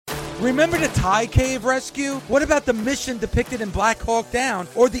Remember the Thai cave rescue? What about the mission depicted in Black Hawk Down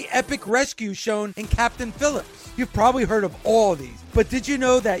or the epic rescue shown in Captain Phillips? You've probably heard of all of these, but did you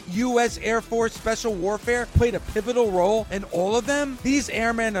know that U.S. Air Force Special Warfare played a pivotal role in all of them? These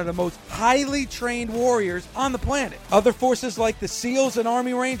airmen are the most highly trained warriors on the planet. Other forces like the SEALs and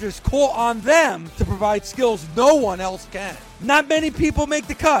Army Rangers call on them to provide skills no one else can. Not many people make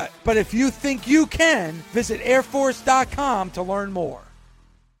the cut, but if you think you can, visit airforce.com to learn more.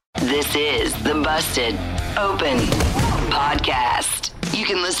 This is the Busted Open Podcast. You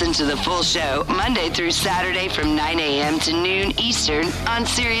can listen to the full show Monday through Saturday from 9 a.m. to noon Eastern on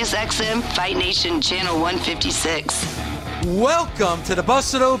SiriusXM Fight Nation Channel 156. Welcome to the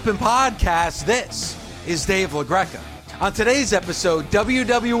Busted Open Podcast. This is Dave LaGreca. On today's episode,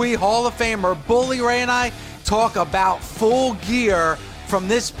 WWE Hall of Famer Bully Ray and I talk about Full Gear from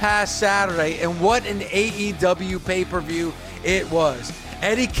this past Saturday and what an AEW pay-per-view it was.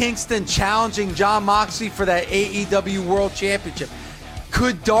 Eddie Kingston challenging Jon Moxley for that AEW World Championship.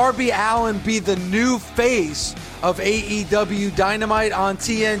 Could Darby Allin be the new face of AEW Dynamite on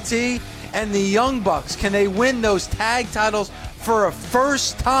TNT? And the Young Bucks, can they win those tag titles for a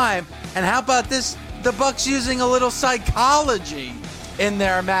first time? And how about this? The Bucks using a little psychology in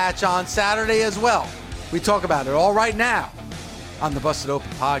their match on Saturday as well. We talk about it all right now on the Busted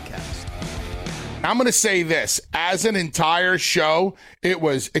Open Podcast. I'm going to say this. As an entire show, it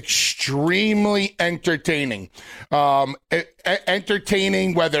was extremely entertaining.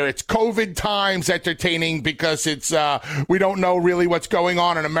 Entertaining, whether it's COVID times, entertaining because it's we don't know really what's going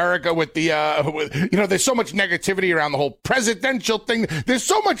on in America with the, there's so much negativity around the whole presidential thing. There's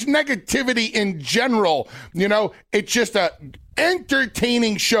so much negativity in general. It's just a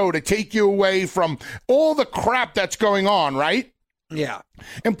entertaining show to take you away from all the crap that's going on, right? Yeah.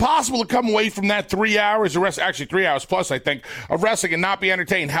 Impossible to come away from that 3 hours of wrestling, actually 3 hours plus, I think, of wrestling and not be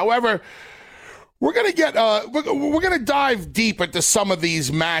entertained. However, we're going to get, we're going to dive deep into some of these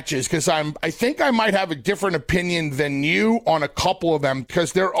matches because I think I might have a different opinion than you on a couple of them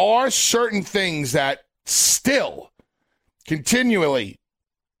because there are certain things that still continually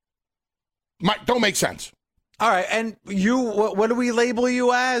don't make sense. All right, and you, what do we label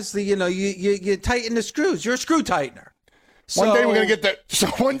you as? You tighten the screws. You're a screw tightener. One day we're gonna get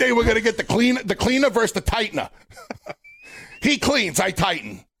the cleaner versus the tightener. He cleans, I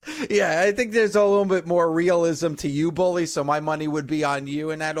tighten. Yeah, I think there's a little bit more realism to you, Bully, so my money would be on you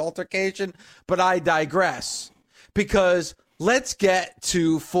in that altercation. But I digress because let's get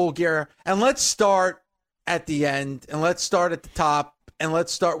to Full Gear and let's start at the end and let's start at the top and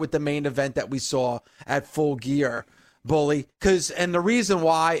let's start with the main event that we saw at Full Gear, Bully. And the reason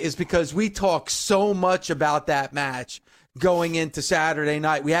why is because we talk so much about that match going into Saturday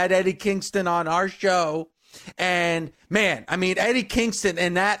night. We had Eddie Kingston on our show, and man, Eddie Kingston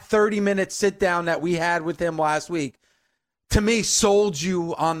in that 30-minute sit-down that we had with him last week, to me, sold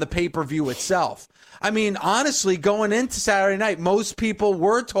you on the pay-per-view itself. Honestly, going into Saturday night, most people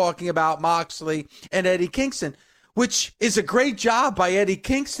were talking about Moxley and Eddie Kingston, which is a great job by Eddie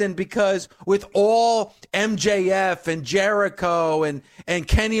Kingston because with all MJF and Jericho and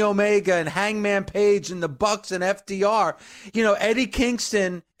Kenny Omega and Hangman Page and the Bucks and FTR, Eddie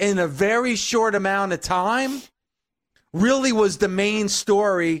Kingston in a very short amount of time really was the main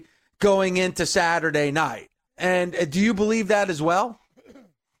story going into Saturday night. And do you believe that as well?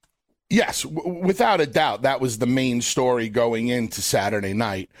 Yes, without a doubt, that was the main story going into Saturday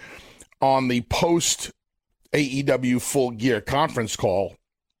night. On the post AEW Full Gear conference call,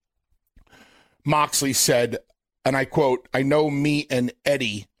 Moxley said, and I quote, "I know me and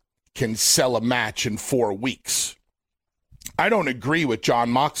Eddie can sell a match in 4 weeks." I don't agree with Jon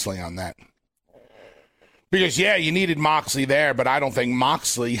Moxley on that. Because, yeah, you needed Moxley there, but I don't think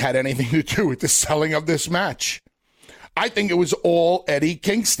Moxley had anything to do with the selling of this match. I think it was all Eddie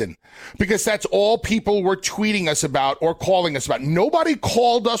Kingston because that's all people were tweeting us about or calling us about. Nobody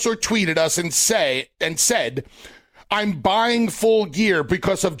called us or tweeted us and said, "I'm buying Full Gear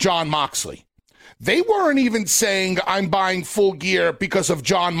because of Jon Moxley." They weren't even saying, "I'm buying Full Gear because of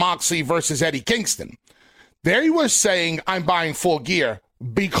Jon Moxley versus Eddie Kingston." They were saying, "I'm buying Full Gear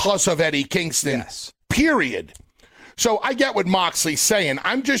because of Eddie Kingston." Yes. Period. So I get what Moxley's saying.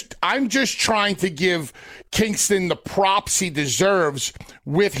 I'm just trying to give Kingston the props he deserves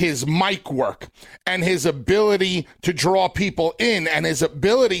with his mic work and his ability to draw people in and his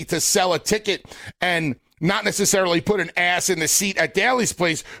ability to sell a ticket and not necessarily put an ass in the seat at Daly's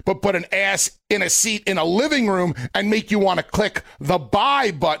place, but put an ass in a seat in a living room and make you want to click the buy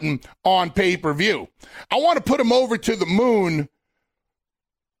button on pay-per-view. I want to put him over to the moon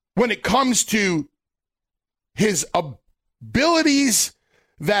when it comes to his abilities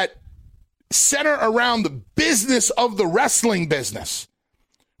that center around the business of the wrestling business,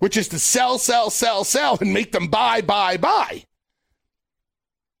 which is to sell, and make them buy.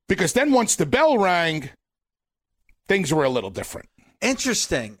 Because then once the bell rang, things were a little different.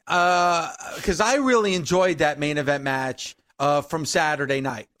 Interesting. Because I really enjoyed that main event match from Saturday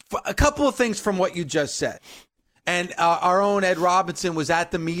night. A couple of things from what you just said. And our own Ed Robinson was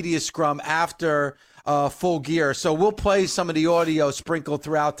at the media scrum after Full Gear. So we'll play some of the audio sprinkled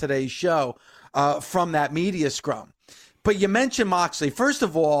throughout today's show from that media scrum. But you mentioned Moxley. First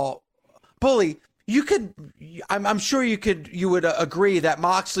of all, Bully, I'm sure you would agree that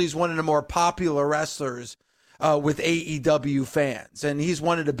Moxley is one of the more popular wrestlers with AEW fans. And he's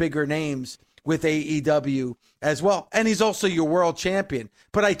one of the bigger names with AEW as well. And he's also your world champion.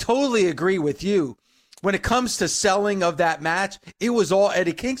 But I totally agree with you. When it comes to selling of that match, it was all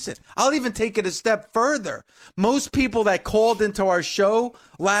Eddie Kingston. I'll even take it a step further. Most people that called into our show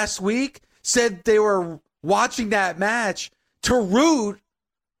last week said they were watching that match to root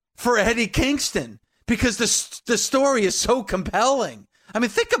for Eddie Kingston because the story is so compelling. I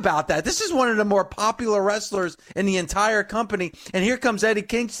mean, think about that. This is one of the more popular wrestlers in the entire company. And here comes Eddie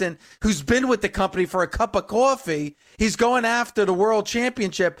Kingston, who's been with the company for a cup of coffee. He's going after the world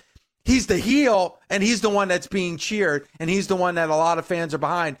championship. He's the heel, and he's the one that's being cheered, and he's the one that a lot of fans are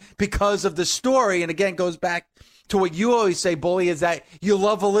behind because of the story. And again, goes back to what you always say, Bully, is that you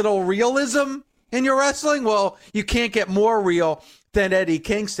love a little realism in your wrestling. Well, you can't get more real than Eddie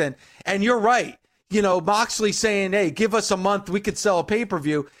Kingston. And you're right. You know, Moxley saying, hey, give us a month, we could sell a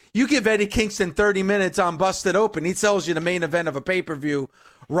pay-per-view. You give Eddie Kingston 30 minutes on Busted Open, he sells you the main event of a pay-per-view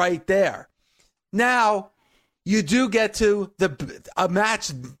right there. Now, you do get to a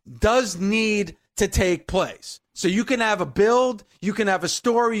match does need to take place. So you can have a build, you can have a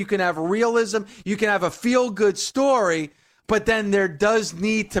story, you can have a realism, you can have a feel-good story, but then there does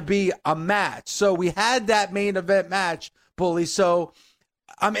need to be a match. So we had that main event match, Bully. So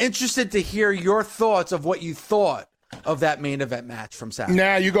I'm interested to hear your thoughts of what you thought of that main event match from Saturday.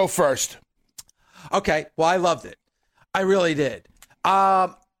 Nah, you go first. Okay, well, I loved it. I really did.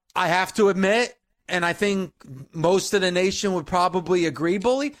 I have to admit, and I think most of the nation would probably agree,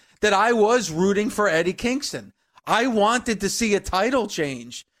 Bully, that I was rooting for Eddie Kingston. I wanted to see a title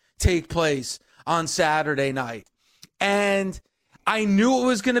change take place on Saturday night. And I knew it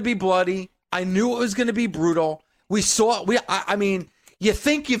was going to be bloody. I knew it was going to be brutal. I mean, you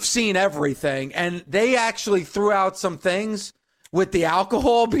think you've seen everything, and they actually threw out some things, with the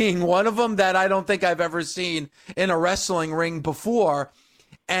alcohol being one of them, that I don't think I've ever seen in a wrestling ring before.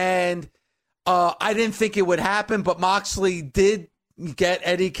 And I didn't think it would happen, but Moxley did get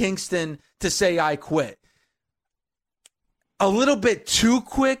Eddie Kingston to say, I quit. A little bit too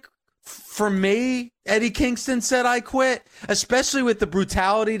quick for me, Eddie Kingston said, I quit, especially with the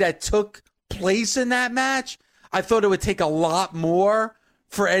brutality that took place in that match. I thought it would take a lot more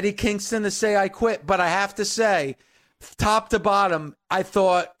for Eddie Kingston to say, I quit. But I have to say, top to bottom, I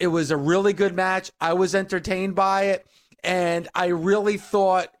thought it was a really good match. I was entertained by it. And I really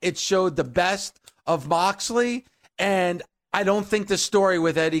thought it showed the best of Moxley. And I don't think the story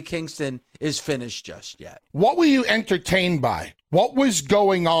with Eddie Kingston is finished just yet. What were you entertained by? What was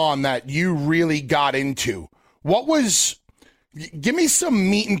going on that you really got into? Give me some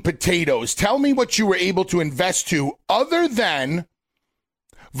meat and potatoes. Tell me what you were able to invest to other than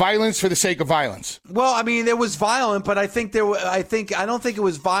violence for the sake of violence. Well, I mean, it was violent, but I don't think it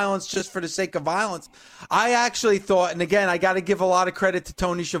was violence just for the sake of violence. I actually thought, and again, I got to give a lot of credit to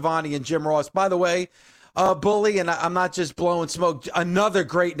Tony Schiavone and Jim Ross. By the way, Bully, and I'm not just blowing smoke, another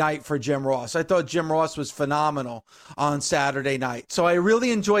great night for Jim Ross. I thought Jim Ross was phenomenal on Saturday night. So I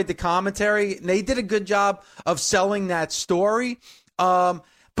really enjoyed the commentary. And they did a good job of selling that story. But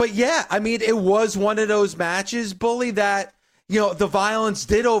yeah, I mean, it was one of those matches, Bully, that, you know, the violence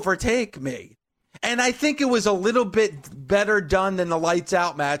did overtake me. And I think it was a little bit better done than the lights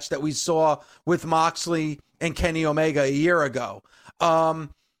out match that we saw with Moxley and Kenny Omega a year ago.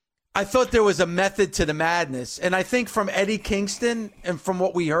 I thought there was a method to the madness. And I think from Eddie Kingston and from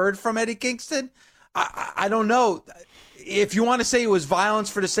what we heard from Eddie Kingston, I don't know. If you want to say it was violence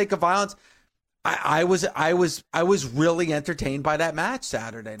for the sake of violence, I was really entertained by that match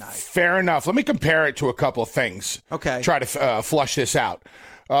Saturday night. Fair enough. Let me compare it to a couple of things. Okay. Try to flush this out.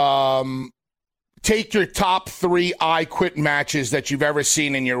 Take your top 3 I Quit matches that you've ever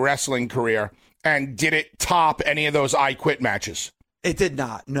seen in your wrestling career, and did it top any of those I Quit matches? It did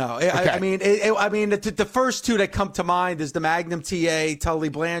not. No. Okay. I mean, the first two that come to mind is the Magnum TA Tully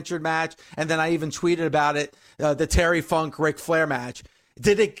Blanchard match, and then I even tweeted about it, the Terry Funk Ric Flair match.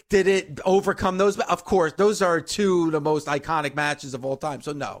 Did it overcome those? Of course, those are two of the most iconic matches of all time.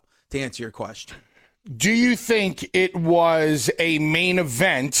 So no, to answer your question. Do you think it was a main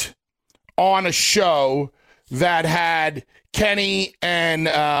event on a show that had Kenny and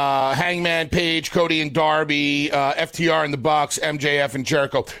Hangman Page, Cody and Darby, FTR and the Bucks, MJF and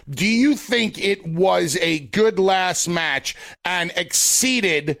Jericho? Do you think it was a good last match and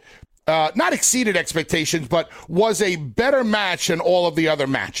not exceeded expectations, but was a better match than all of the other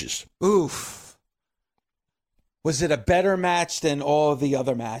matches? Oof. Was it a better match than all of the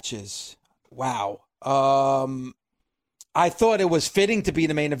other matches? Wow. I thought it was fitting to be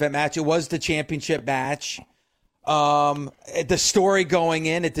the main event match. It was the championship match. The story going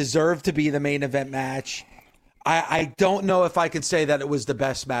in, it deserved to be the main event match. I don't know if I can say that it was the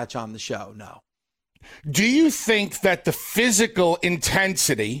best match on the show. No. Do you think that the physical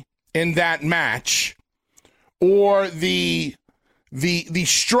intensity in that match or the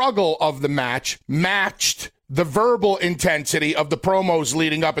struggle of the match matched the verbal intensity of the promos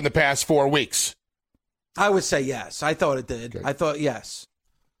leading up in the past 4 weeks? I would say yes. I thought it did. Okay. I thought yes.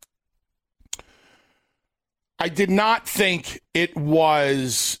 I did not think it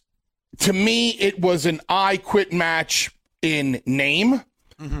was, to me, it was an I Quit match in name.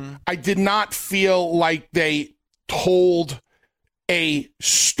 Mm-hmm. I did not feel like they told a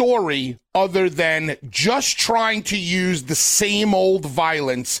story other than just trying to use the same old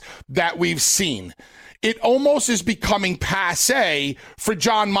violence that we've seen. It almost is becoming passé for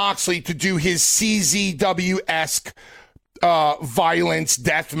Jon Moxley to do his CZW-esque violence,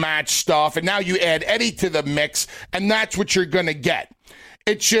 deathmatch stuff, and now you add Eddie to the mix, and that's what you're going to get.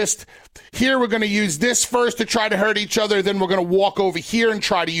 It's just, here we're going to use this first to try to hurt each other, then we're going to walk over here and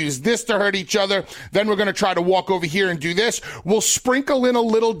try to use this to hurt each other, then we're going to try to walk over here and do this. We'll sprinkle in a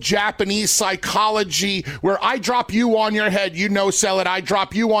little Japanese psychology where I drop you on your head, you no-sell it, I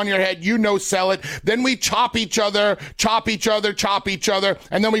drop you on your head, you no-sell it, then we chop each other,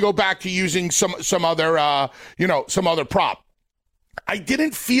 and then we go back to using some other prop. I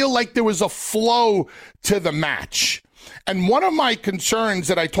didn't feel like there was a flow to the match. And one of my concerns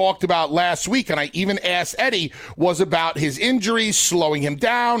that I talked about last week, and I even asked Eddie, was about his injuries slowing him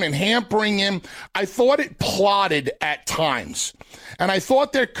down and hampering him. I thought it plotted at times. And I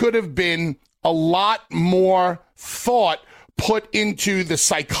thought there could have been a lot more thought put into the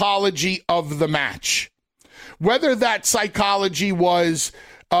psychology of the match. Whether that psychology was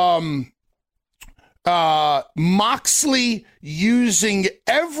Moxley using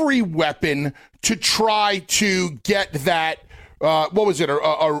every weapon to try to get that,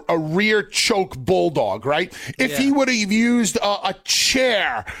 a rear choke bulldog, right? If he would have used a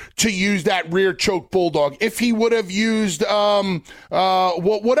chair to use that rear choke bulldog, if he would have used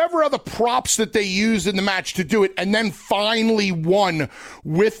whatever other props that they used in the match to do it, and then finally won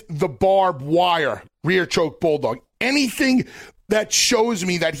with the barbed wire rear choke bulldog, anything that shows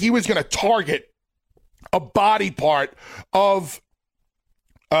me that he was going to target a body part of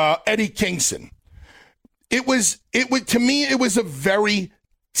Eddie Kingston. To me, it was a very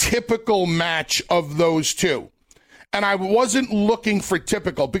typical match of those two. And I wasn't looking for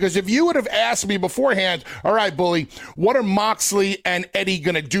typical, because if you would have asked me beforehand, all right, Bully, what are Moxley and Eddie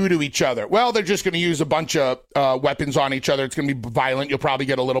going to do to each other? Well, they're just going to use a bunch of weapons on each other. It's going to be violent. You'll probably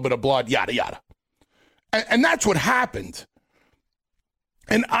get a little bit of blood, yada, yada. And that's what happened.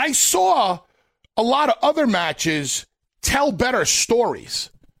 And I saw a lot of other matches tell better stories.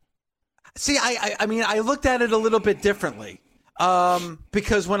 See, I mean, I looked at it a little bit differently,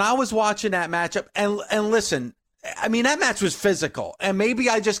 because when I was watching that matchup, and listen, I mean, that match was physical, and maybe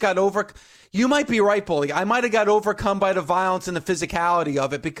I just got you might be right, Bully. I might have got overcome by the violence and the physicality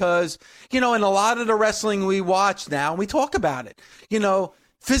of it, because, in a lot of the wrestling we watch now, and we talk about it,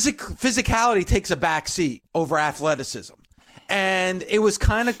 physicality takes a back seat over athleticism. And it was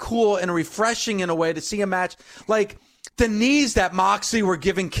kind of cool and refreshing in a way to see a match like the knees that Moxley were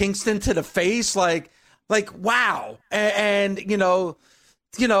giving Kingston to the face, like wow. And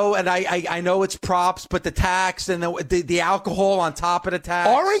and I know it's props, but the tax and the alcohol on top of the tax.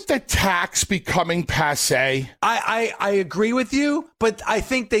 Aren't the tax becoming passé? I agree with you, but I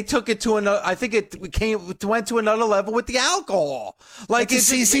think they took it to another. I think it went to another level with the alcohol. Like it's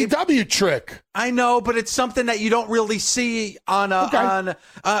a CCW trick. I know, but it's something that you don't really see on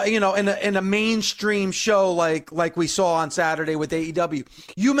in a mainstream show like we saw on Saturday with AEW.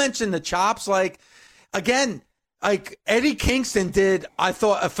 You mentioned the chops, again. Like Eddie Kingston did, I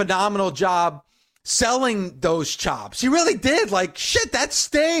thought, a phenomenal job selling those chops. He really did. Like, shit, that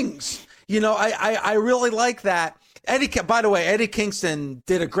stings. I really like that. By the way, Eddie Kingston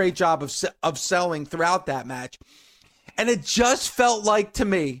did a great job of selling throughout that match. And it just felt like to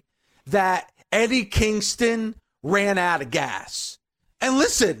me that Eddie Kingston ran out of gas. And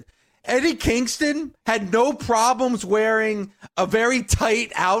listen, Eddie Kingston had no problems wearing a very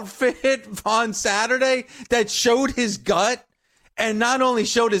tight outfit on Saturday that showed his gut. And not only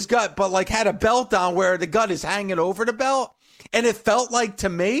showed his gut, but like had a belt on where the gut is hanging over the belt. And it felt like to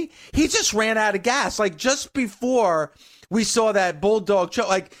me, he just ran out of gas. Like just before we saw that Bulldog choke,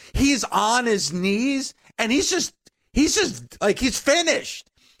 like he's on his knees and he's just like he's finished.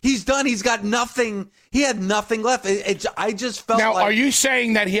 He's done. He's got nothing. He had nothing left. I just felt now, like. Are you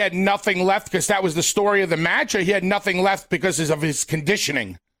saying that he had nothing left because that was the story of the match, or he had nothing left because of his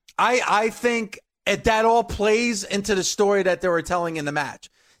conditioning? I think that all plays into the story that they were telling in the match.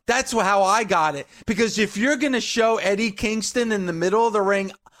 That's how I got it. Because if you're going to show Eddie Kingston in the middle of the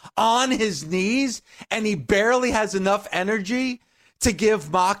ring on his knees and he barely has enough energy to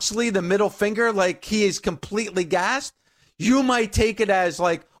give Moxley the middle finger, like he is completely gassed, you might take it as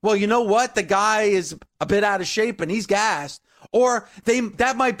like, well, you know what? The guy is a bit out of shape and he's gassed. Or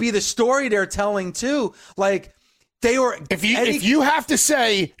that might be the story they're telling too. Like they were. If you have to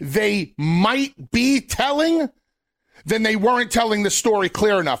say they might be telling, then they weren't telling the story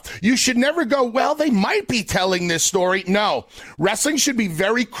clear enough. You should never go, well, they might be telling this story. No, wrestling should be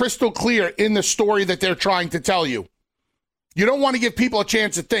very crystal clear in the story that they're trying to tell you. You don't want to give people a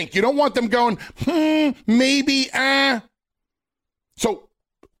chance to think. You don't want them going, maybe, So,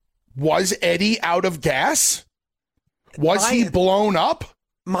 was Eddie out of gas? Was he blown up?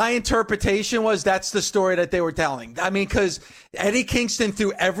 My interpretation was that's the story that they were telling. I mean, because Eddie Kingston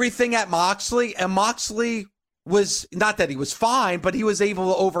threw everything at Moxley, and Moxley was, not that he was fine, but he was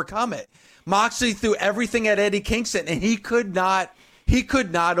able to overcome it. Moxley threw everything at Eddie Kingston, and he could not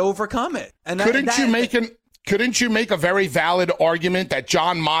overcome it. And Couldn't you make a very valid argument that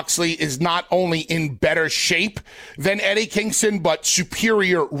Jon Moxley is not only in better shape than Eddie Kingston, but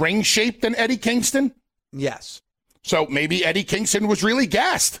superior ring shape than Eddie Kingston? Yes. So maybe Eddie Kingston was really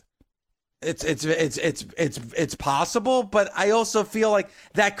gassed. It's possible, but I also feel like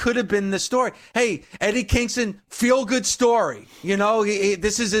that could have been the story. Hey, Eddie Kingston, feel good story. You know,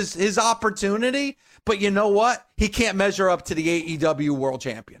 this is his opportunity, but you know what? He can't measure up to the AEW World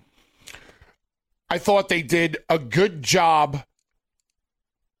Champion. I thought they did a good job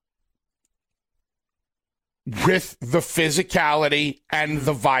with the physicality and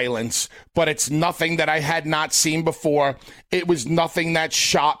the violence, but it's nothing that I had not seen before. It was nothing that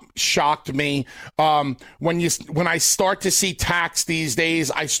shocked me. When I start to see tacks these days,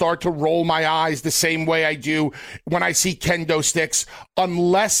 I start to roll my eyes the same way I do when I see kendo sticks,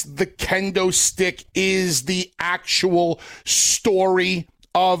 unless the kendo stick is the actual story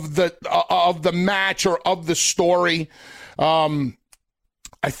of the match or of the story.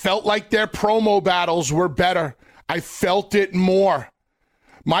 I felt like their promo battles were better. I felt it more.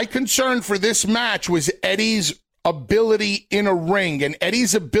 My concern for this match was Eddie's ability in a ring, and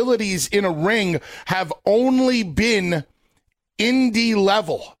Eddie's abilities in a ring have only been indie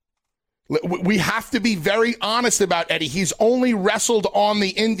level. We have to be very honest about Eddie. He's only wrestled on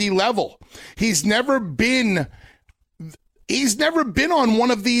the indie level. He's never been on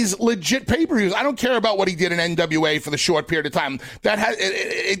one of these legit pay-per-views. I don't care about what he did in NWA for the short period of time.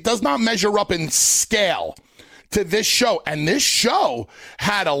 It does not measure up in scale to this show. And this show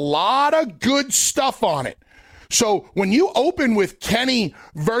had a lot of good stuff on it. So when you open with Kenny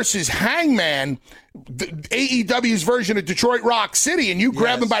versus Hangman, the AEW's version of Detroit Rock City, and you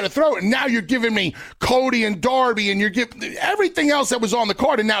grab him by the throat, and now you're giving me Cody and Darby, and you're giving everything else that was on the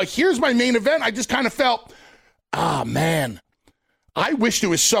card. And now here's my main event. I just kind of felt, man, I wish there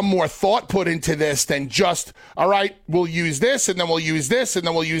was some more thought put into this than just, all right, we'll use this, and then we'll use this, and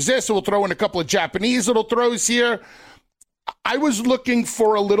then we'll use this, and we'll throw in a couple of Japanese little throws here. I was looking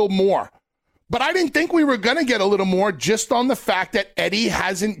for a little more. But I didn't think we were going to get a little more just on the fact that Eddie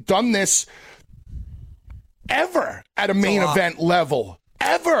hasn't done this ever at a main event level.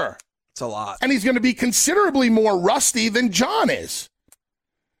 Ever. It's a lot. And he's going to be considerably more rusty than John is.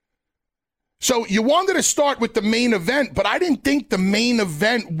 So you wanted to start with the main event, but I didn't think the main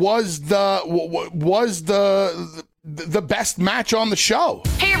event was the best match on the show.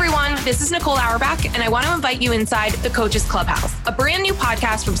 Hey everyone, this is Nicole Auerbach, and I want to invite you inside the Coaches Clubhouse, a brand new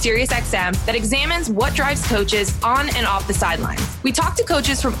podcast from SiriusXM that examines what drives coaches on and off the sidelines. We talk to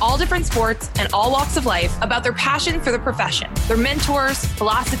coaches from all different sports and all walks of life about their passion for the profession, their mentors,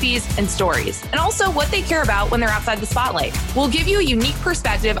 philosophies, and stories, and also what they care about when they're outside the spotlight. We'll give you a unique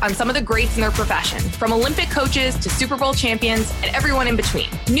perspective on some of the greats in their profession, from Olympic coaches to Super Bowl champions and everyone in between.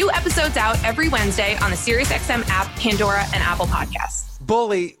 New episodes out every Wednesday on the SiriusXM app, Pandora, and Apple Podcasts.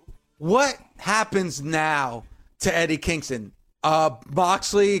 Bully, what happens now to Eddie Kingston.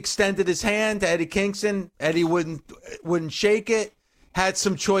 Moxley extended his hand to Eddie Kingston. Eddie wouldn't shake it, had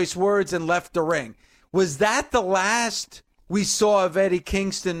some choice words, and left the ring. Was that the last we saw of Eddie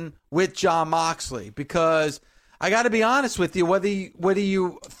Kingston with Jon Moxley? Because I got to be honest with you, whether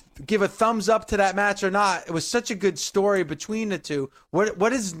you give a thumbs up to that match or not, it was such a good story between the two.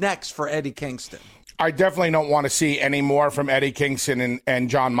 What is next for Eddie Kingston? I definitely don't want to see any more from Eddie Kingston and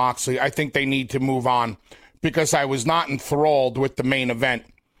Jon Moxley. I think they need to move on because I was not enthralled with the main event.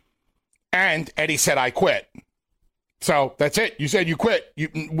 And Eddie said, I quit. So that's it. You said you quit.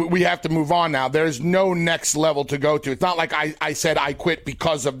 We have to move on now. There's no next level to go to. It's not like I said I quit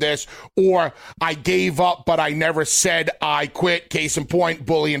because of this, or I gave up, but I never said I quit. Case in point,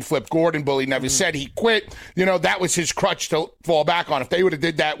 Bully and Flip Gordon. Bully never said he quit. That was his crutch to fall back on. If they would have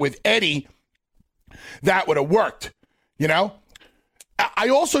did that with Eddie, that would have worked. I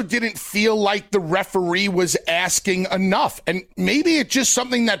also didn't feel like the referee was asking enough. And maybe it's just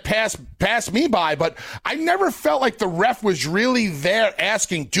something that passed me by, but I never felt like the ref was really there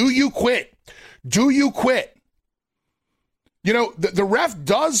asking, do you quit? Do you quit? The ref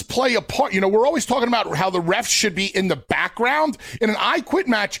does play a part. We're always talking about how the refs should be in the background. In an I quit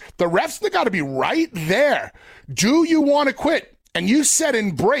match, the refs got to be right there. Do you want to quit? And you said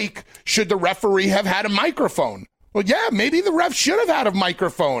in break, should the referee have had a microphone? Well, yeah, maybe the ref should have had a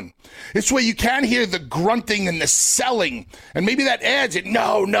microphone. It's where you can hear the grunting and the selling. And maybe that adds it.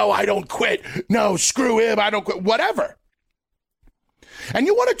 No, I don't quit. No, screw him. I don't quit. Whatever. And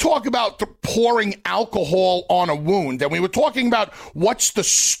you want to talk about pouring alcohol on a wound. And we were talking about what's the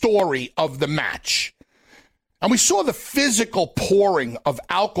story of the match. And we saw the physical pouring of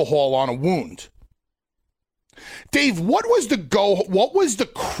alcohol on a wound. Dave, what was the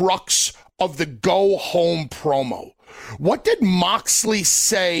crux of the go home promo? What did Moxley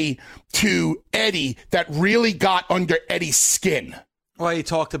say to Eddie that really got under Eddie's skin? Well, he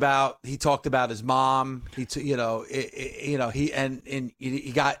talked about his mom. He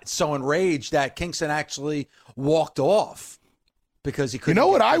got so enraged that Kingston actually walked off because he couldn't. You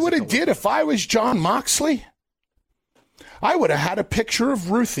know what I would have did if I was Jon Moxley? I would have had a picture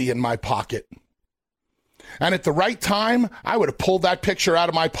of Ruthie in my pocket. And at the right time, I would have pulled that picture out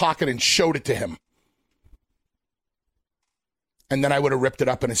of my pocket and showed it to him. And then I would have ripped it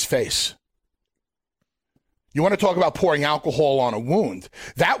up in his face. You want to talk about pouring alcohol on a wound?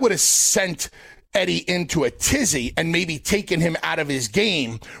 That would have sent Eddie into a tizzy and maybe taken him out of his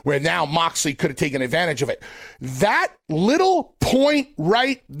game, where now Moxley could have taken advantage of it. That little point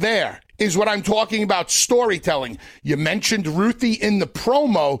right there is what I'm talking about, storytelling. You mentioned Ruthie in the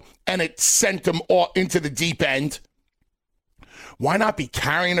promo, and it sent him into the deep end. Why not be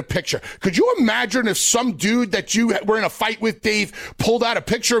carrying a picture? Could you imagine if some dude that you were in a fight with, Dave, pulled out a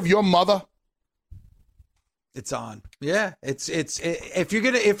picture of your mother? It's on. Yeah, it's if you're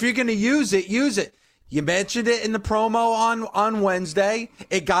gonna use it, use it. You mentioned it in the promo on Wednesday.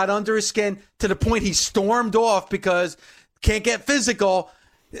 It got under his skin to the point he stormed off because can't get physical.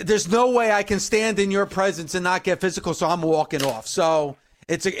 There's no way I can stand in your presence and not get physical, so I'm walking off. So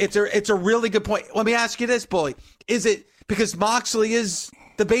it's a really good point. Let me ask you this, Bully. Is it because Moxley is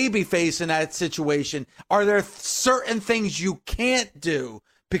the baby face in that situation? Are there certain things you can't do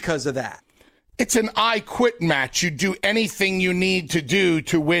because of that? It's an I quit match. You do anything you need to do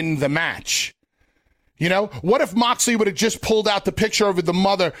to win the match. What if Moxley would have just pulled out the picture of the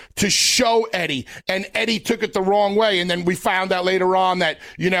mother to show Eddie, and Eddie took it the wrong way, and then we found out later on that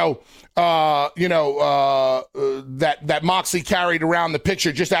that Moxley carried around the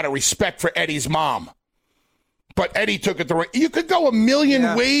picture just out of respect for Eddie's mom, but Eddie took it the wrong. You could go a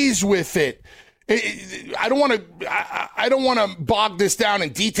million ways with it. I don't want to bog this down in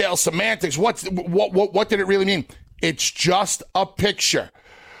detail semantics. What did it really mean? It's just a picture.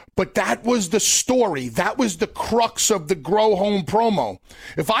 But that was the story. That was the crux of the Grow Home promo.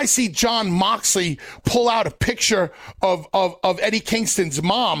 If I see Jon Moxley pull out a picture of Eddie Kingston's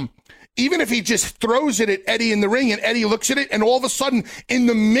mom, even if he just throws it at Eddie in the ring and Eddie looks at it and all of a sudden in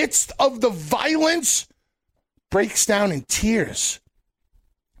the midst of the violence breaks down in tears.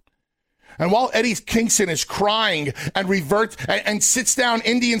 And while Eddie Kingston is crying and reverts and sits down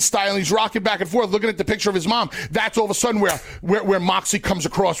Indian style, and he's rocking back and forth, looking at the picture of his mom, that's all of a sudden where Moxley comes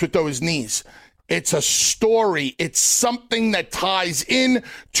across with those knees. It's a story. It's something that ties in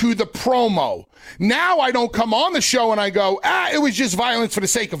to the promo. Now I don't come on the show and I go, it was just violence for the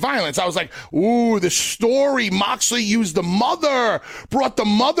sake of violence. I was like, ooh, the story. Moxley used the mother, brought the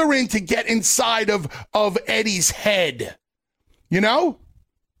mother in to get inside of Eddie's head.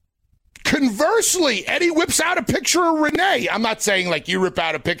 Conversely, Eddie whips out a picture of Renee. I'm not saying like you rip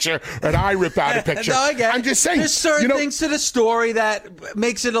out a picture and I rip out a picture. No, I get it. I'm just saying. There's certain things to the story that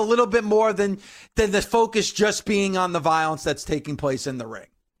makes it a little bit more than the focus just being on the violence that's taking place in the ring.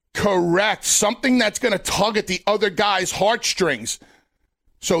 Correct. Something that's going to tug at the other guy's heartstrings.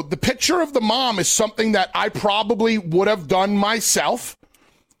 So the picture of the mom is something that I probably would have done myself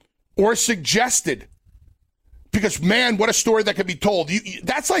or suggested. Because, man, what a story that could be told.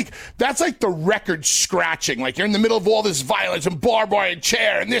 That's like the record scratching. Like you're in the middle of all this violence and barbed wire and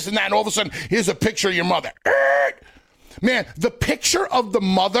chair and this and that, and all of a sudden, here's a picture of your mother. Man, the picture of the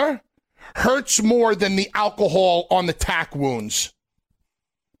mother hurts more than the alcohol on the tack wounds.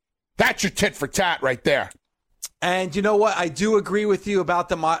 That's your tit for tat right there. And you know what? I do agree with you about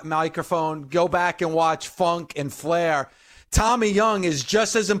the microphone. Go back and watch Funk and Flair. Tommy Young is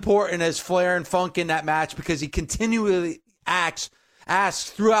just as important as Flair and Funk in that match because he continually asks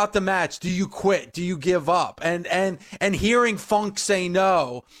throughout the match, do you quit? Do you give up? And hearing Funk say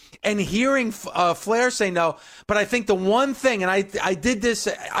no and hearing Flair say no. But I think the one thing, and I did this,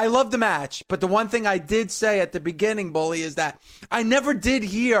 I love the match, but the one thing I did say at the beginning, Bully, is that I never did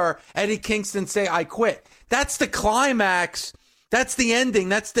hear Eddie Kingston say, I quit. That's the climax. That's the ending.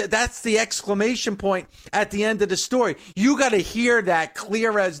 That's the exclamation point at the end of the story. You got to hear that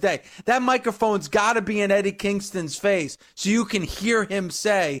clear as day. That microphone's got to be in Eddie Kingston's face so you can hear him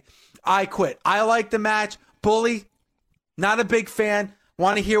say, I quit. I like the match. Bully, not a big fan.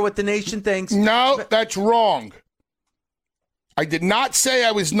 Want to hear what the nation thinks. No, that's wrong. I did not say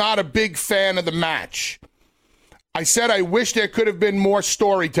I was not a big fan of the match. I said I wish there could have been more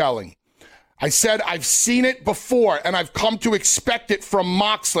storytelling. I said I've seen it before, and I've come to expect it from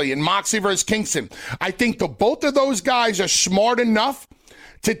Moxley and Moxley versus Kingston. I think both of those guys are smart enough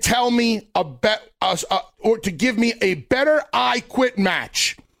to tell me or to give me a better I Quit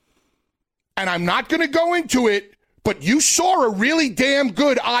match. And I'm not going to go into it, but you saw a really damn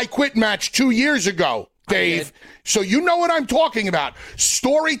good I Quit match 2 years ago, Dave. So you know what I'm talking about.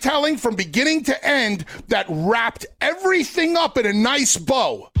 Storytelling from beginning to end that wrapped everything up in a nice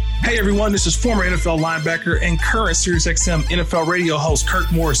bow. Hey everyone, this is former NFL linebacker and current SiriusXM NFL radio host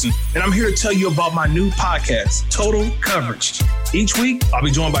Kirk Morrison, and I'm here to tell you about my new podcast, Total Coverage. Each week, I'll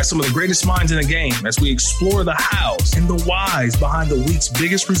be joined by some of the greatest minds in the game as we explore the hows and the whys behind the week's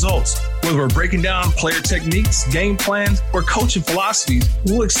biggest results. Whether we're breaking down player techniques, game plans, or coaching philosophies,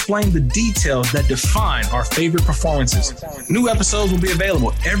 we'll explain the details that define our favorite performances. New episodes will be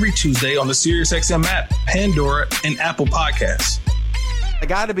available every Tuesday on the SiriusXM app, Pandora, and Apple Podcasts. I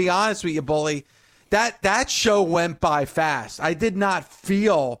got to be honest with you, Bully. That show went by fast. I did not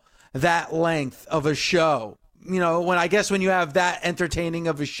feel that length of a show. You know, when you have that entertaining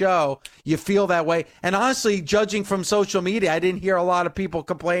of a show, you feel that way. And honestly, judging from social media, I didn't hear a lot of people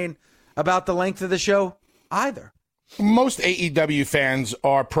complain about the length of the show either. Most AEW fans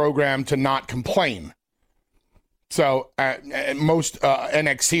are programmed to not complain. So most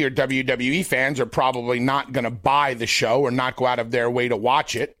NXT or WWE fans are probably not going to buy the show or not go out of their way to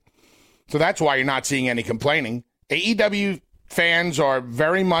watch it. So that's why you're not seeing any complaining. AEW fans are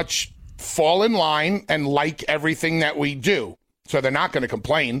very much fall in line and like everything that we do. So they're not going to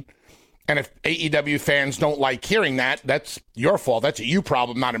complain. And if AEW fans don't like hearing that, that's your fault. That's a you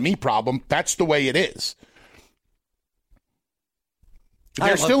problem, not a me problem. That's the way it is.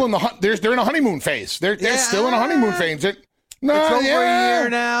 They're still in they're in a honeymoon phase. They're still in a honeymoon phase. It's over a year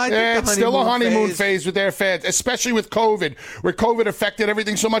now. It's still a honeymoon phase with their fans, especially with COVID, where COVID affected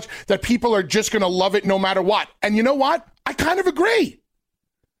everything so much that people are just going to love it no matter what. And you know what? I kind of agree.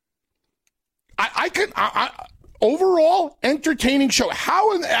 Overall, entertaining show.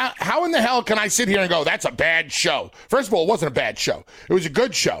 How in the hell can I sit here and go, that's a bad show? First of all, it wasn't a bad show. It was a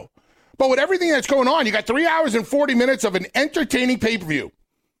good show. But with everything that's going on, you got 3 hours and 40 minutes of an entertaining pay-per-view.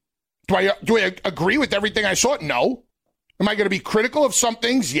 Do I agree with everything I saw? No. Am I going to be critical of some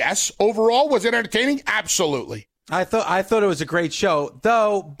things? Yes. Overall, was it entertaining? Absolutely. I thought it was a great show.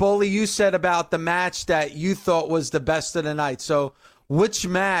 Though, Bully, you said about the match that you thought was the best of the night. So which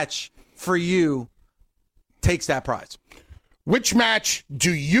match for you takes that prize? Which match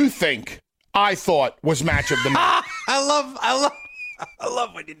do you think I thought was match of the night? I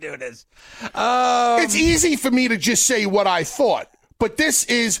love when you do this. It's easy for me to just say what I thought, but this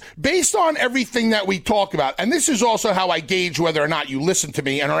is based on everything that we talk about. And this is also how I gauge whether or not you listen to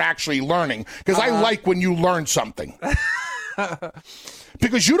me and are actually learning, because I like when you learn something.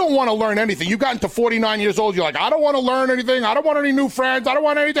 Because you don't want to learn anything. You've gotten to 49 years old. You're like, I don't want to learn anything. I don't want any new friends. I don't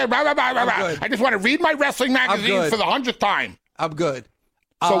want anything. Blah, blah, blah, blah, blah. I just want to read my wrestling magazine for the 100th time. I'm good.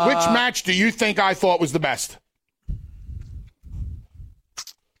 So which match do you think I thought was the best?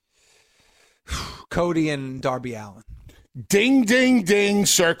 Cody and Darby Allin. Ding, ding, ding.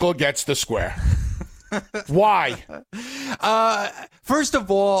 Circle gets the square. Why? First of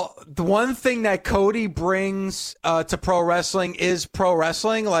all, the one thing that Cody brings to pro wrestling is pro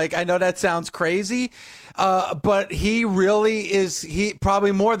wrestling. Like, I know that sounds crazy, but he really is. He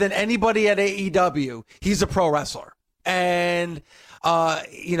probably more than anybody at AEW. He's a pro wrestler, and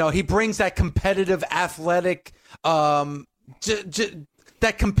he brings that competitive, athletic, that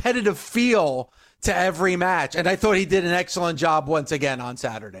competitive feel to every match. And I thought he did an excellent job once again on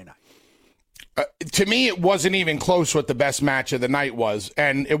Saturday night. To me, it wasn't even close what the best match of the night was.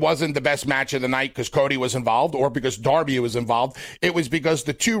 And it wasn't the best match of the night because Cody was involved or because Darby was involved. It was because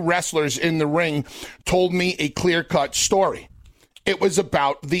the two wrestlers in the ring told me a clear-cut story. It was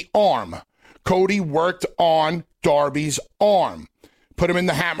about the arm. Cody worked on Darby's arm. Put him in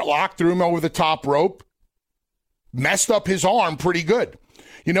the hammerlock, threw him over the top rope, messed up his arm pretty good.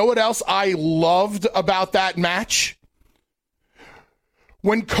 You know what else I loved about that match?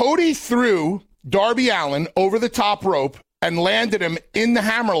 When Cody threw Darby Allin over the top rope and landed him in the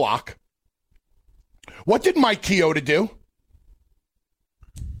hammerlock, what did Mike Chioda do?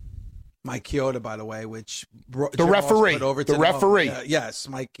 Mike Chioda, by the way, which the referee, the referee. Yes,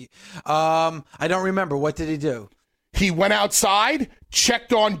 Mike. I don't remember. What did he do? He went outside,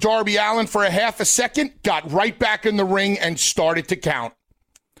 checked on Darby Allin for a half a second, got right back in the ring and started to count.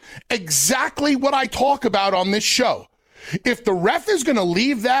 Exactly what I talk about on this show. If the ref is going to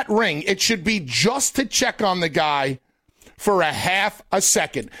leave that ring, it should be just to check on the guy for a half a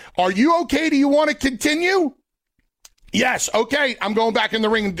second. Are you okay? Do you want to continue? Yes. Okay. I'm going back in the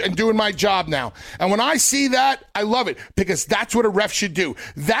ring and doing my job now. And when I see that, I love it because that's what a ref should do.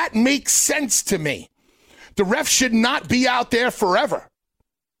 That makes sense to me. The ref should not be out there forever.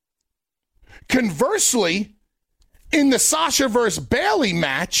 Conversely, in the Sasha versus Bayley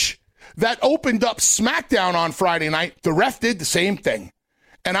match that opened up SmackDown on Friday night, the ref did the same thing.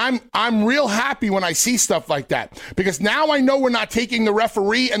 And I'm real happy when I see stuff like that because now I know we're not taking the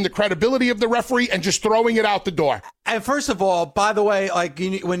referee and the credibility of the referee and just throwing it out the door. And first of all, by the way, like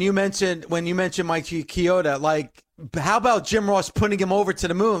when you mentioned Mike Chioda, like how about Jim Ross putting him over to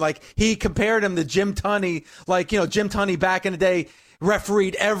the moon? Like he compared him to Jim Tunney, Jim Tunney back in the day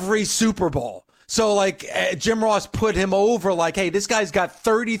refereed every Super Bowl. So, Jim Ross put him over like, hey, this guy's got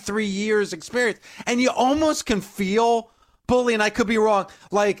 33 years experience. And you almost can feel, Bully, and I could be wrong,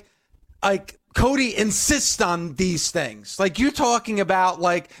 like Cody insists on these things. Like, you're talking about,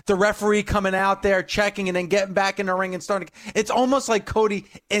 the referee coming out there, checking, and then getting back in the ring and starting. It's almost like Cody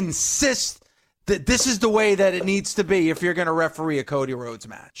insists that this is the way that it needs to be if you're going to referee a Cody Rhodes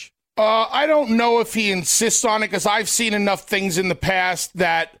match. I don't know if he insists on it because I've seen enough things in the past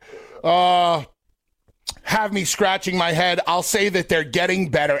that have me scratching my head. I'll say that they're getting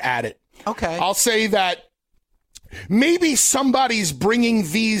better at it. Okay. I'll say that maybe somebody's bringing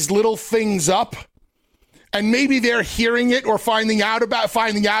these little things up and maybe they're hearing it or finding out about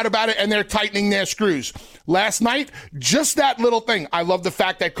it and they're tightening their screws. Last night, just that little thing. I love the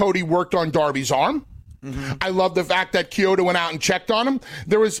fact that Cody worked on Darby's arm. Mm-hmm. I love the fact that Chioda went out and checked on him.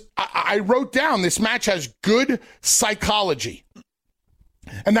 I wrote down this match has good psychology.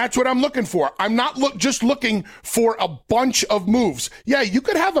 And that's what I'm looking for. I'm not just looking for a bunch of moves. Yeah, you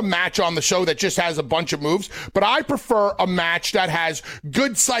could have a match on the show that just has a bunch of moves, but I prefer a match that has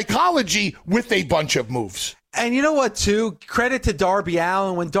good psychology with a bunch of moves. And you know what, too? Credit to Darby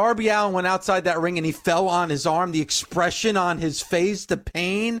Allin. When Darby Allin went outside that ring and he fell on his arm, the expression on his face, the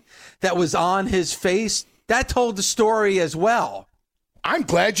pain that was on his face, that told the story as well. I'm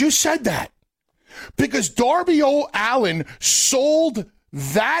glad you said that. Because Darby Allin sold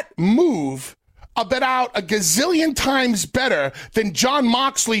that move about a gazillion times better than Jon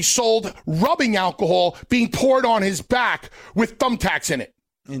Moxley sold rubbing alcohol being poured on his back with thumbtacks in it.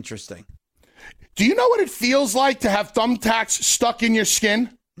 Interesting. Do you know what it feels like to have thumbtacks stuck in your skin?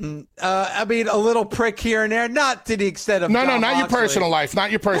 I mean, a little prick here and there, not to the extent of No, not Moxley. your personal life, not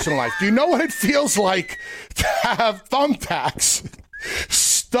your personal life. Do you know what it feels like to have thumbtacks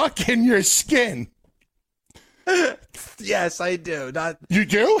stuck in your skin? Yes, I do. You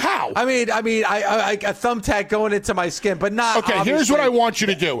do? How? I mean, I a thumbtack going into my skin, but not. Okay, here's what I want you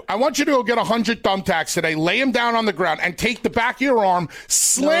to do. I want you to go get 100 thumbtacks today, lay them down on the ground, and take the back of your arm,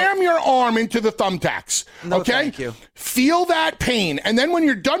 slam your arm into the thumbtacks. No, okay? thank you. Feel that pain, and then when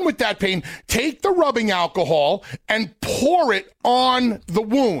you're done with that pain, take the rubbing alcohol and pour it on the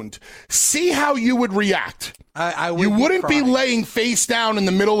wound. See how you would react. You wouldn't be laying face down in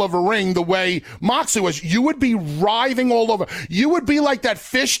the middle of a ring the way Moxley was. You would be writhing all over. You would be like that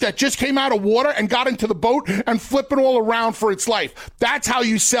fish that just came out of water and got into the boat and flipping all around for its life. That's how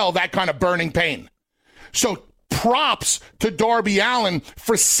you sell that kind of burning pain. So props to Darby Allin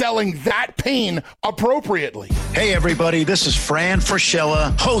for selling that pain appropriately. Hey, everybody, this is Fran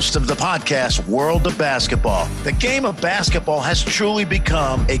Fraschilla, host of the podcast World of Basketball. The game of basketball has truly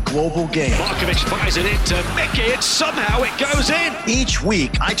become a global game. Markovic fires it into Mickey, and somehow it goes in. Each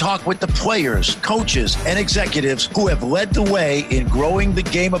week, I talk with the players, coaches, and executives who have led the way in growing the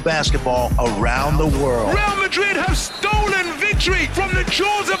game of basketball around the world. Real Madrid have stolen victory from the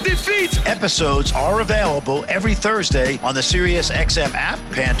jaws of defeat. Episodes are available every Thursday on the SiriusXM app,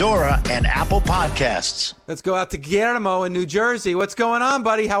 Pandora, and Apple Podcasts. Let's go out to Guillermo in New Jersey. What's going on,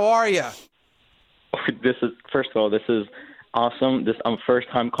 buddy? How are you? First of all, this is awesome. I'm a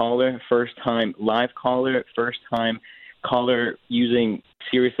first-time caller, first-time live caller, first-time caller using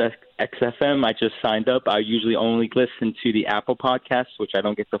SiriusXM. I just signed up. I usually only listen to the Apple Podcasts, which I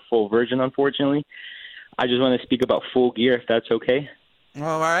don't get the full version, unfortunately. I just want to speak about Full Gear, if that's okay.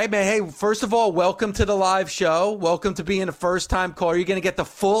 All right, man. Hey, first of all, welcome to the live show. Welcome to being a first-time caller. You're going to get the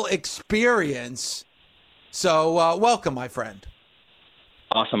full experience. So, welcome, my friend.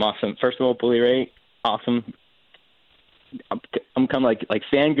 Awesome. First of all, Bully Ray, awesome. I'm kind of like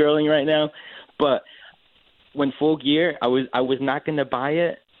fangirling right now, but when Full Gear, I was not going to buy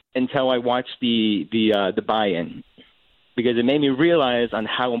it until I watched the buy-in, because it made me realize on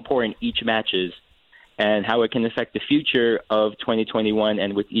how important each match is and how it can affect the future of 2021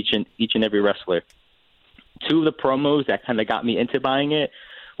 and with each and every wrestler. Two of the promos that kind of got me into buying it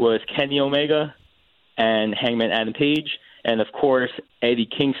was Kenny Omega and Hangman Adam Page, and of course Eddie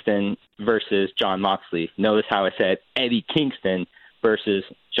Kingston versus Jon Moxley. Notice how I said Eddie Kingston versus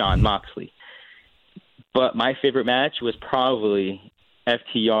Jon Moxley. But my favorite match was probably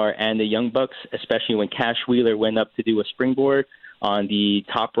FTR and the Young Bucks, especially when Cash Wheeler went up to do a springboard on the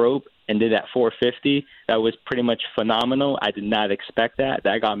top rope and did that 450. That was pretty much phenomenal. I did not expect that.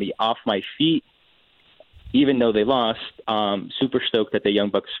 That got me off my feet. Even though they lost, super stoked that the Young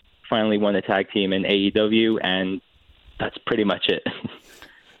Bucks finally won the tag team in AEW, and that's pretty much it.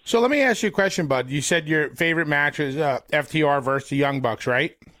 So let me ask you a question, bud. You said your favorite match is FTR versus the Young Bucks,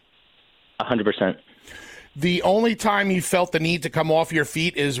 right? 100%. The only time you felt the need to come off your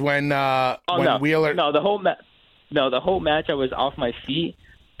feet is when Wheeler... No, the whole match I was off my feet,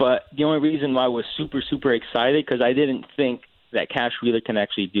 but the only reason why I was super, super excited, because I didn't think that Cash Wheeler can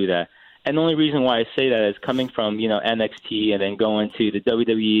actually do that. And the only reason why I say that is coming from, NXT and then going to the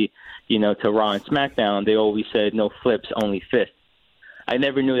WWE, to Raw and SmackDown, they always said no flips, only fists. I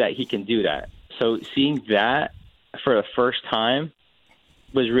never knew that he can do that. So seeing that for the first time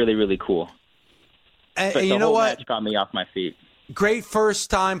was really, really cool. And you know what? Match got me off my feet. Great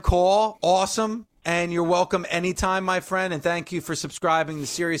first-time call. Awesome. And you're welcome anytime, my friend. And thank you for subscribing to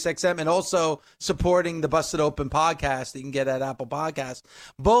SiriusXM and also supporting the Busted Open podcast that you can get at Apple Podcasts.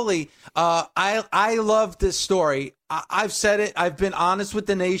 Bully, I love this story. I've said it. I've been honest with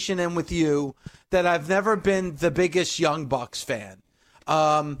the nation and with you that I've never been the biggest Young Bucks fan.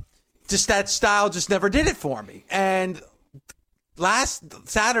 Just that style just never did it for me. And last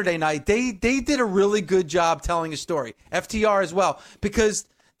Saturday night, they did a really good job telling a story. FTR as well, because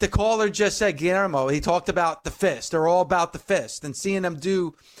the caller just said, Guillermo, he talked about the fist. They're all about the fist. And seeing them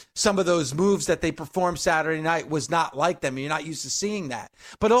do some of those moves that they performed Saturday night was not like them. You're not used to seeing that.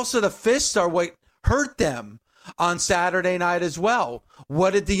 But also the fists are what hurt them on Saturday night as well.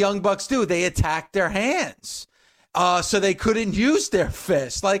 What did the Young Bucks do? They attacked their hands. So they couldn't use their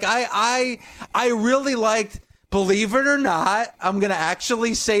fists. Like I really liked, believe it or not, I'm going to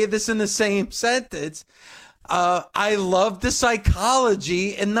actually say this in the same sentence. I loved the psychology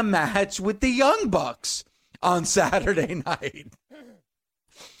in the match with the Young Bucks on Saturday night.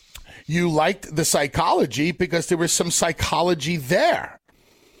 You liked the psychology because there was some psychology there.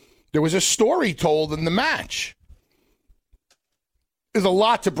 There was a story told in the match. There's a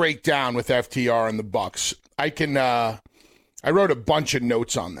lot to break down with FTR and the Bucks. I wrote a bunch of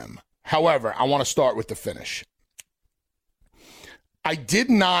notes on them. However, I want to start with the finish. I did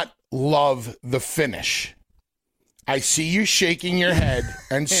not love the finish. I see you shaking your head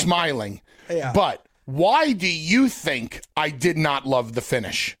and smiling. Yeah. But why do you think I did not love the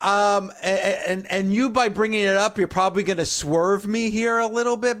finish? And you, by bringing it up, you're probably going to swerve me here a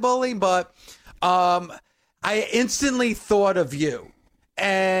little bit, Bully, but I instantly thought of you.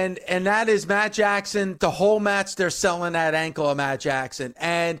 And that is Matt Jackson. The whole match, they're selling that ankle of Matt Jackson.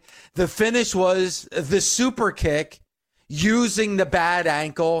 And the finish was the super kick using the bad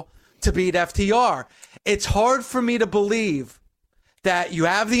ankle to beat FTR. It's hard for me to believe that you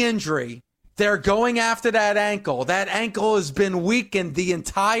have the injury. They're going after that ankle. That ankle has been weakened the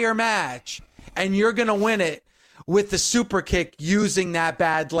entire match, and you're going to win it with the super kick using that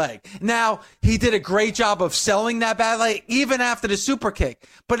bad leg. Now, he did a great job of selling that bad leg even after the super kick.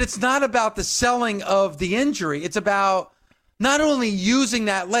 But it's not about the selling of the injury. It's about not only using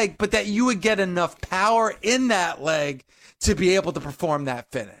that leg, but that you would get enough power in that leg to be able to perform that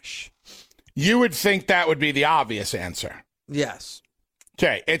finish. You would think that would be the obvious answer. Yes.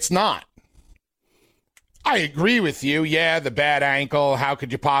 Okay, it's not. I agree with you. Yeah, the bad ankle. How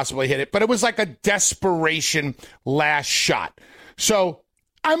could you possibly hit it? But it was like a desperation last shot. So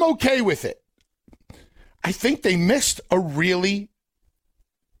I'm okay with it. I think they missed a really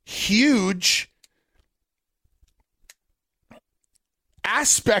huge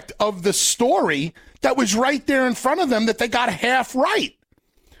aspect of the story that was right there in front of them that they got half right.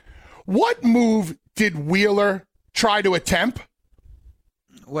 What move did Wheeler try to attempt?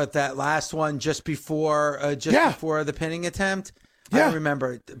 What, that last one just before before the pinning attempt? Yeah. I don't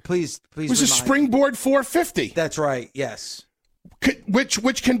remember. Please. It was a springboard 450. That's right. Yes.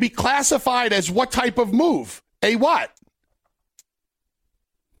 Which can be classified as what type of move? A what?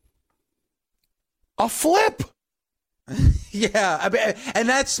 A flip. Yeah, I mean, and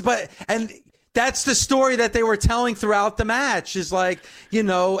that's the story that they were telling throughout the match is like,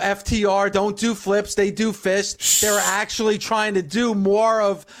 FTR don't do flips, they do fists. They're actually trying to do more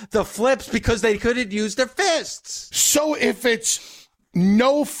of the flips because they couldn't use their fists. So if it's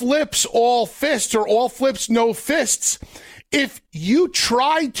no flips, all fists, or all flips, no fists, if you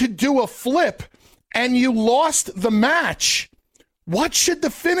tried to do a flip and you lost the match, what should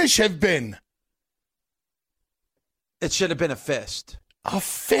the finish have been? It should have been a fist. A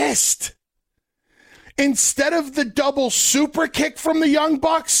fist. Instead of the double super kick from the Young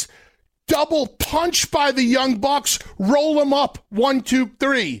Bucks, double punch by the Young Bucks, roll them up, 1, 2,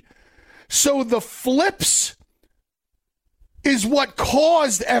 3. So the flips is what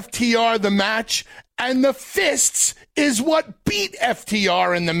caused FTR the match, and the fists is what beat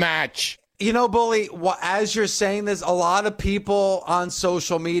FTR in the match. Bully, as you're saying this, a lot of people on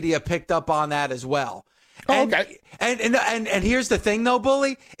social media picked up on that as well. Okay. And here's the thing, though,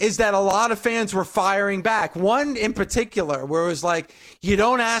 Bully, is that a lot of fans were firing back. One in particular, where it was like, you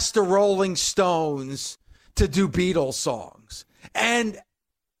don't ask the Rolling Stones to do Beatles songs. And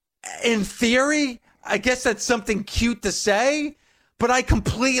in theory, I guess that's something cute to say, but I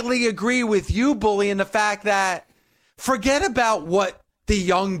completely agree with you, Bully, in the fact that forget about what the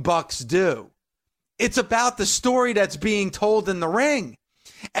Young Bucks do. It's about the story that's being told in the ring.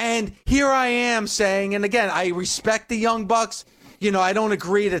 And here I am saying, and again, I respect the Young Bucks. I don't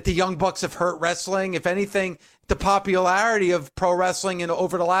agree that the Young Bucks have hurt wrestling. If anything, the popularity of pro wrestling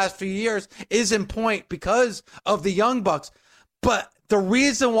over the last few years is in point because of the Young Bucks. But the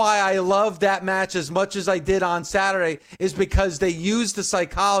reason why I love that match as much as I did on Saturday is because they used the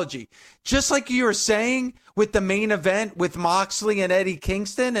psychology. Just like you were saying with the main event with Moxley and Eddie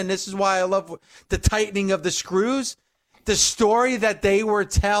Kingston, and this is why I love the tightening of the screws. The story that they were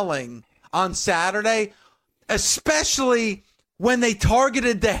telling on Saturday, especially when they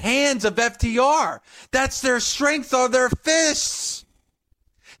targeted the hands of FTR. That's their strength, are their fists.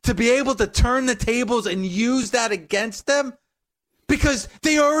 To be able to turn the tables and use that against them, because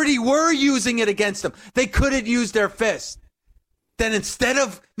they already were using it against them. They couldn't use their fists. Then instead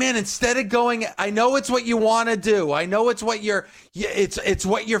of going, I know it's what you want to do. I know it's what it's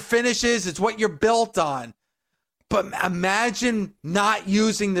what your finish is. It's what you're built on. But imagine not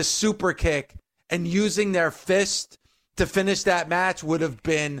using the super kick and using their fist to finish that match would have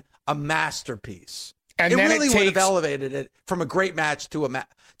been a masterpiece. And it really would have elevated it from a great match to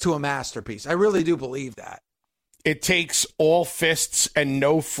a masterpiece. I really do believe that. It takes all fists and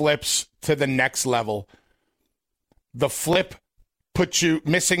no flips to the next level. The flip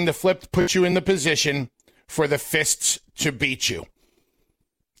missing the flip puts you in the position for the fists to beat you.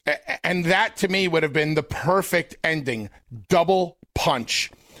 And that, to me, would have been the perfect ending. Double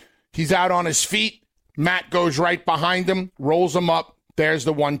punch. He's out on his feet. Matt goes right behind him, rolls him up. There's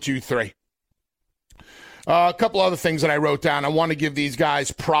the 1, 2, 3. A couple other things that I wrote down. I want to give these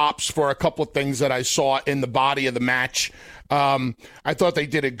guys props for a couple of things that I saw in the body of the match. I thought they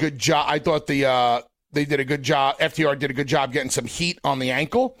did a good job. I thought they did a good job. FTR did a good job getting some heat on the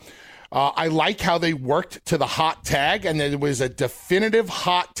ankle. I like how they worked to the hot tag, and there was a definitive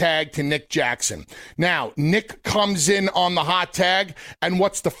hot tag to Nick Jackson. Now, Nick comes in on the hot tag, and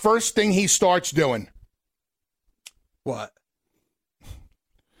what's the first thing he starts doing? What?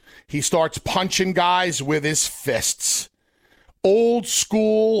 He starts punching guys with his fists. old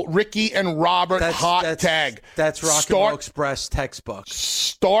school Ricky and Robert tag. That's Rock and Roll Express textbook.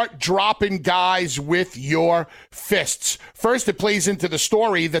 Start dropping guys with your fists. First, it plays into the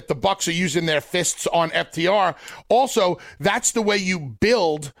story that the Bucks are using their fists on FTR. Also, that's the way you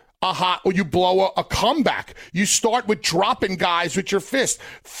build you blow a comeback. You start with dropping guys with your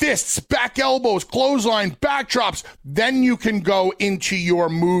fists, back elbows, clothesline, backdrops. Then you can go into your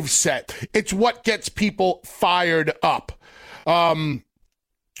move set. It's what gets people fired up. Let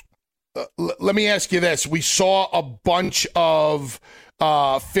me ask you this. We saw a bunch of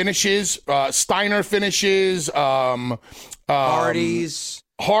finishes, Steiner finishes, Hardy's,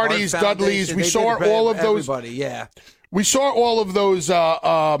 Dudleys. We saw all of those. Everybody, yeah. We saw all of those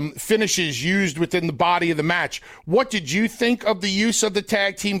finishes used within the body of the match. What did you think of the use of the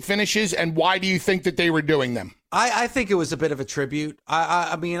tag team finishes, and why do you think that they were doing them? I think it was a bit of a tribute.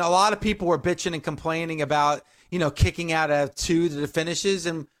 I mean, a lot of people were bitching and complaining about, kicking out at 2 to the finishes,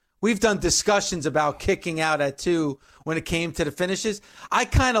 and we've done discussions about kicking out at 2 when it came to the finishes. I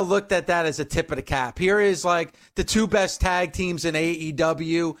kind of looked at that as a tip of the cap. Here is like the 2 best tag teams in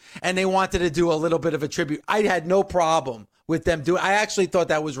AEW, and they wanted to do a little bit of a tribute. I had no problem with them doing. I actually thought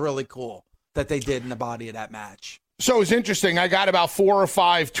that was really cool that they did in the body of that match. So it's interesting. I got about 4 or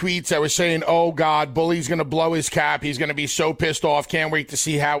 5 tweets that were saying, oh, God, Bully's going to blow his cap. He's going to be so pissed off. Can't wait to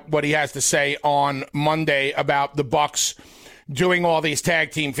see what he has to say on Monday about the Bucks doing all these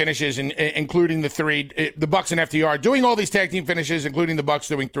tag team finishes, including the Bucks and FTR doing all these tag team finishes, including the Bucks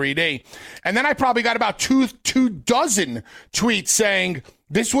doing 3D. And then I probably got about two dozen tweets saying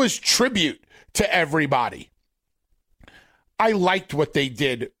this was tribute to everybody. I liked what they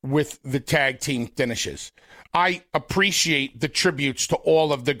did with the tag team finishes. I appreciate the tributes to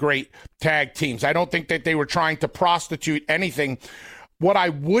all of the great tag teams. I don't think that they were trying to prostitute anything. What I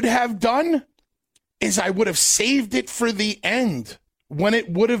would have done is I would have saved it for the end when it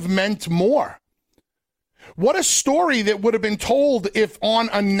would have meant more. What a story that would have been told if on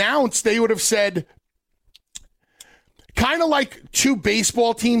announced they would have said, kind of like 2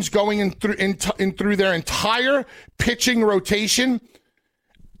 baseball teams going in through their entire pitching rotation,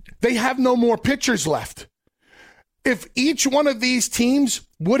 they have no more pitchers left. If each one of these teams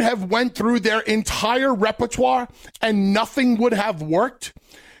would have went through their entire repertoire and nothing would have worked,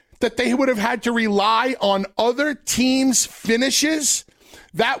 that they would have had to rely on other teams' finishes,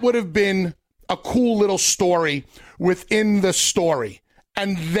 that would have been a cool little story within the story,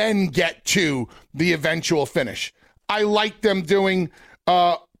 and then get to the eventual finish. I like them doing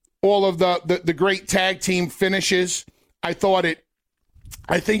all of the great tag team finishes.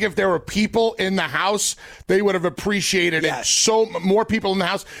 I think if there were people in the house, they would have appreciated it. So more people in the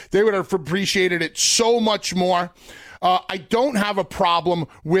house, they would have appreciated it so much more. I don't have a problem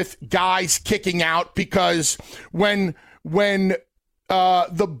with guys kicking out, because when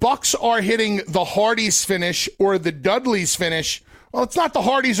the Bucks are hitting the Hardys finish or the Dudleys finish, well, it's not the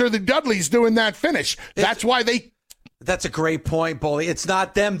Hardys or the Dudleys doing that finish. That's why they... That's a great point, Bully. It's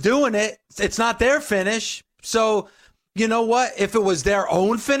not them doing it. It's not their finish. So, you know what? If it was their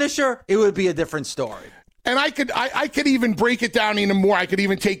own finisher, it would be a different story. And I could even break it down even more. I could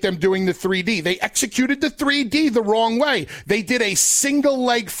even take them doing the 3D. They executed the 3D the wrong way. They did a single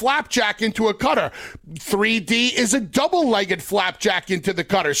leg flapjack into a cutter. 3D is a double-legged flapjack into the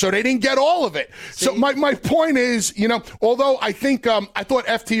cutter, so they didn't get all of it. See? So my point is, although I think I thought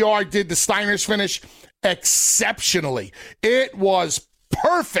FTR did the Steiner's finish exceptionally. It was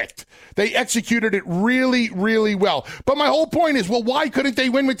perfect. They executed it really, really well. But my whole point is, well, why couldn't they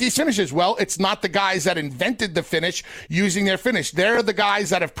win with these finishes? Well, it's not the guys that invented the finish using their finish. They're the guys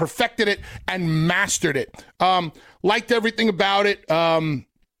that have perfected it and mastered it. Liked everything about it.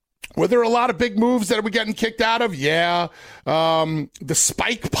 Were there a lot of big moves that were getting kicked out of? Yeah. The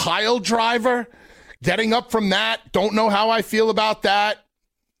spike pile driver, getting up from that. Don't know how I feel about that.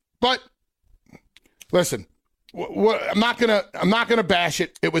 But listen, I'm not gonna bash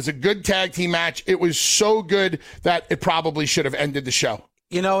it. It was a good tag team match. It was so good that it probably should have ended the show.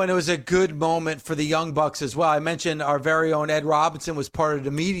 And it was a good moment for the Young Bucks as well. I mentioned our very own Ed Robinson was part of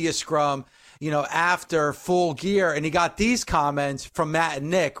the media scrum, after Full Gear, and he got these comments from Matt and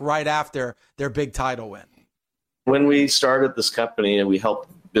Nick right after their big title win. When we started this company and we helped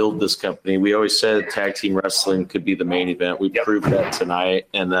build this company, we always said tag team wrestling could be the main event. We proved that tonight,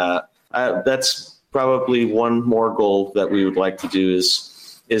 and that's probably one more goal that we would like to do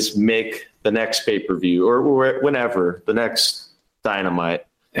is make the next pay-per-view or whenever the next Dynamite,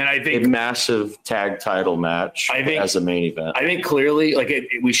 and I think a massive tag title match as a main event. I think clearly,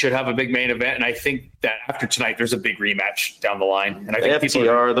 we should have a big main event, and I think that after tonight, there's a big rematch down the line. And I think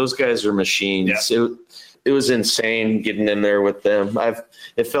FTR, those guys are machines. Yeah. it was insane getting in there with them.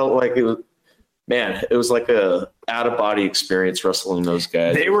 It felt like it was like a out of body experience wrestling those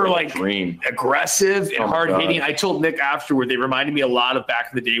guys. They were like aggressive and hard hitting. I told Nick afterward, they reminded me a lot of back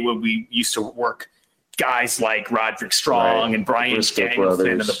in the day when we used to work guys like Roderick Strong and Brian Danielson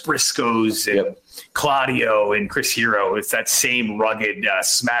and the Briscoes and Claudio and Chris Hero. It's that same rugged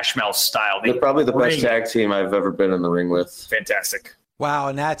smash mouth style. They're probably the best tag team I've ever been in the ring with. Fantastic. Wow,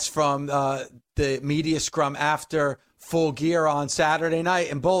 and that's from the media scrum after Full Gear on Saturday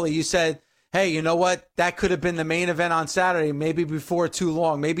night. And Bully, you said, hey, you know what? That could have been the main event on Saturday, maybe before too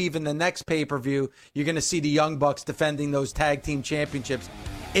long. Maybe even the next pay-per-view, you're going to see the Young Bucks defending those tag team championships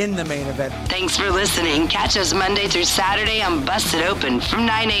in the main event. Thanks for listening. Catch us Monday through Saturday on Busted Open from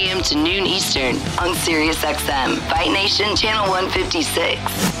 9 a.m. to noon Eastern on SiriusXM, Fight Nation Channel 156.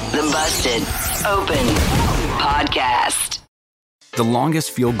 The Busted Open Podcast. The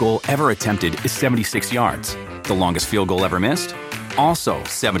longest field goal ever attempted is 76 yards. The longest field goal ever missed? Also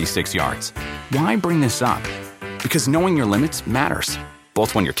 76 yards. Why bring this up? Because knowing your limits matters,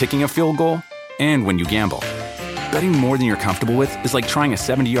 both when you're kicking a field goal and when you gamble. Betting more than you're comfortable with is like trying a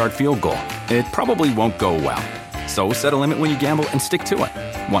 70-yard field goal. It probably won't go well. So set a limit when you gamble and stick to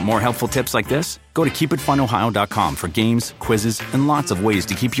it. Want more helpful tips like this? Go to keepitfunohio.com for games, quizzes, and lots of ways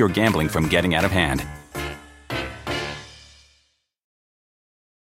to keep your gambling from getting out of hand.